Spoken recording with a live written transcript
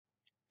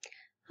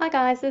Hi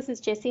guys, this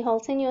is Jessie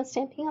Holton, your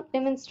Stamping Up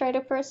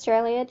Demonstrator for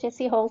Australia,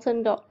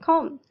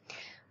 jessieholton.com.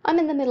 I'm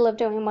in the middle of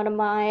doing one of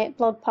my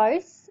blog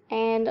posts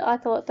and I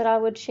thought that I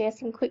would share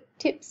some quick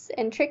tips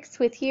and tricks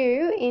with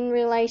you in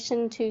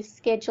relation to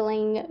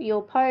scheduling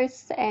your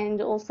posts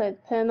and also the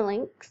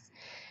permalinks.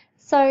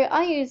 So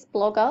I use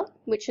Blogger,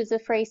 which is a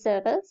free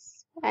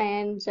service,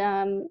 and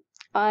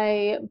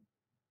I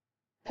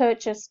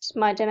purchased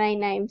my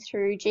domain name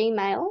through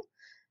Gmail,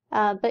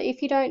 but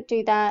if you don't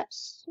do that,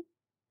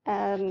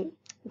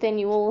 then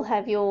you will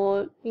have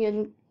your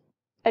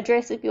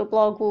address of your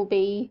blog will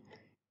be,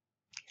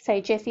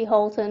 say,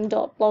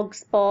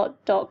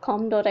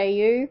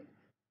 jessieholton.blogspot.com.au,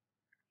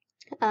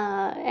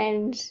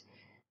 and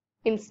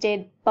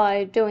instead,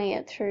 by doing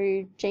it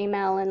through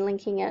Gmail and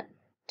linking it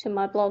to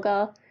my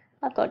blogger,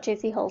 I've got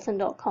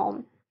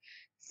jessieholton.com.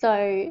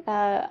 So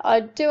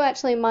I do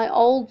actually, my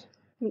old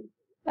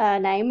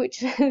name,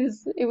 which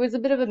it was a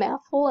bit of a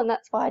mouthful, and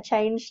that's why I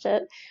changed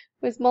it,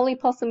 was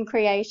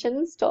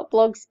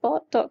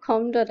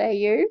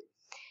mollypossumcreations.blogspot.com.au,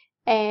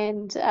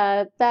 and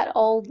that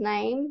old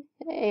name,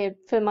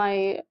 for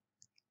my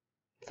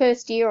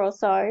first year or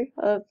so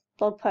of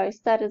blog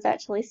posts, that is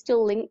actually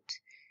still linked.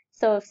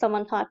 So if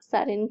someone types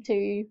that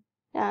into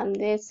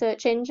their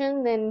search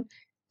engine, then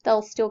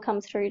they'll still come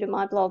through to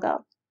my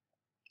blogger.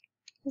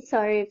 So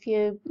if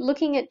you're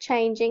looking at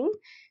changing,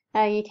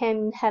 you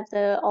can have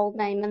the old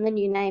name and the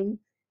new name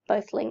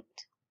both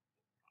linked.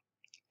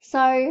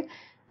 So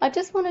I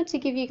just wanted to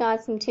give you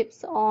guys some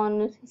tips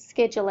on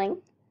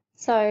scheduling.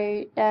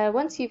 So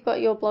once you've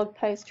got your blog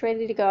post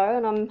ready to go,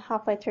 and I'm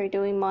halfway through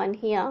doing mine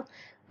here,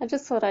 I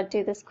just thought I'd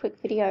do this quick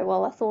video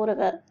while I thought of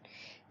it.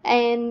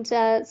 And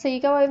so you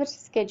go over to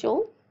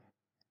schedule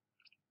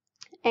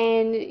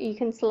and you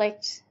can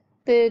select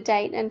the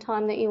date and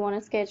time that you want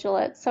to schedule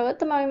it. So at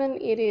the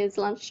moment it is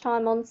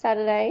lunchtime on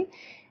Saturday,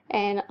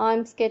 and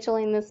I'm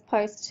scheduling this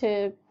post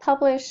to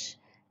publish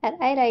at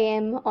 8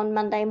 AM on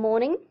Monday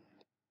morning.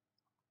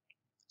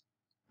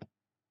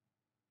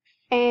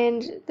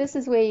 And this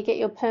is where you get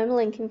your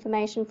permalink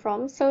information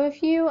from. So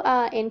if you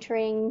are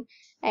entering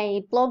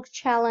a blog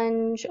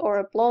challenge or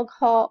a blog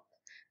hop,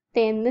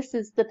 then this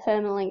is the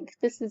permalink.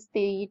 This is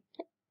the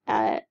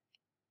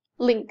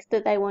link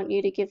that they want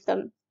you to give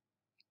them.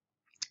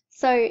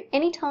 So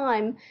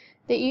anytime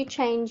that you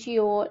change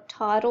your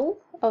title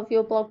of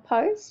your blog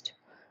post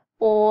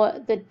or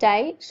the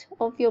date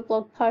of your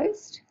blog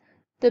post,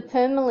 the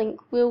permalink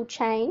will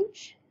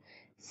change.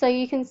 So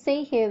you can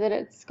see here that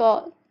it's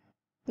got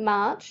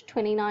March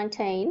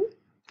 2019,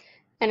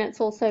 and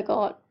it's also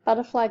got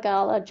Butterfly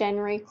Gala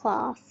January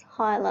class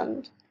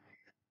Highland,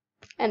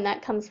 and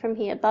that comes from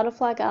here,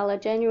 Butterfly Gala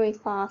January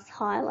class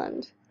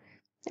Highland,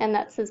 and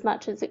that's as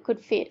much as it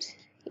could fit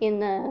in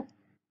the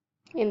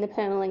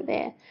permalink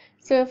there.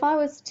 So if I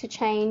was to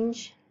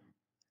change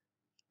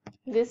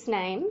this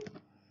name,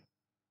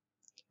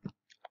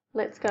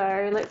 let's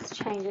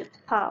change it to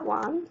part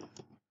 1,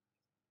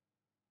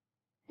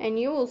 and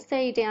you will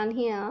see down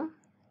here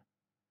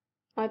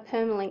my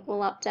permalink will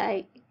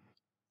update.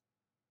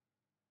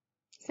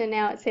 So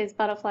now it says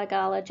Butterfly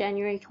Gala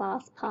January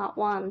class part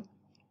 1.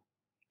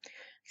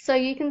 So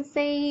you can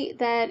see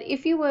that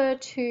if you were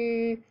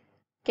to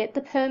get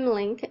the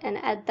permalink and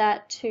add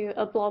that to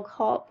a blog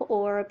hop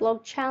or a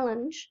blog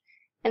challenge,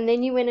 and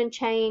then you went and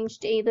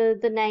changed either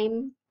the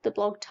name, the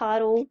blog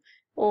title,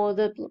 or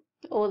the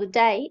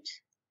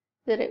date,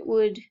 that it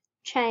would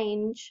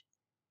change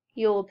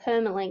your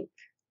permalink.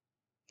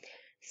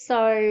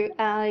 So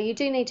you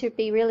do need to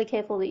be really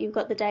careful that you've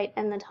got the date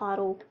and the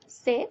title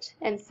set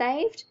and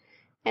saved,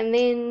 and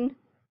then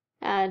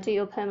do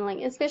your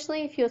permalink,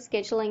 especially if you're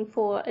scheduling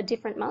for a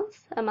different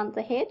month, a month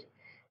ahead.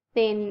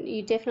 Then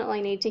you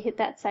definitely need to hit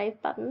that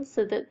save button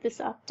so that this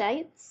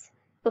updates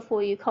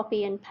before you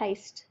copy and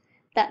paste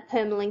that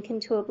permalink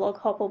into a blog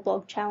hop or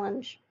blog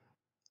challenge.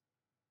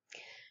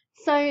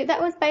 So that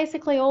was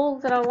basically all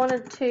that I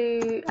wanted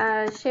to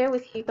share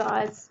with you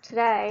guys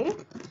today.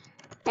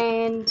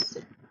 And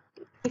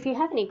if you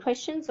have any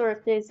questions, or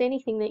if there's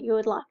anything that you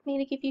would like me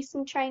to give you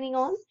some training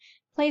on,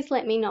 please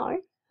let me know.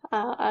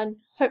 I'd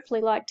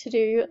hopefully like to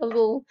do a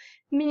little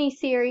mini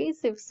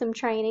series of some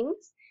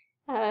trainings,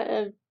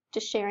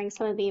 just sharing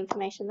some of the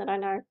information that I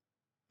know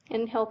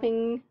and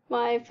helping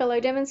my fellow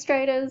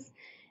demonstrators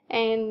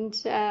and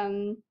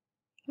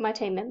my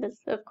team members,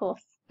 of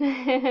course.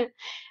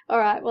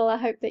 Alright, well, I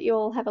hope that you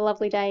all have a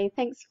lovely day.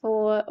 Thanks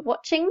for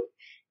watching,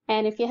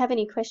 and if you have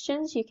any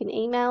questions, you can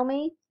email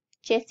me,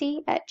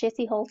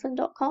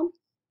 Jessie@jessieholton.com.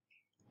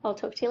 I'll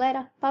talk to you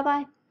later. Bye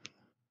bye.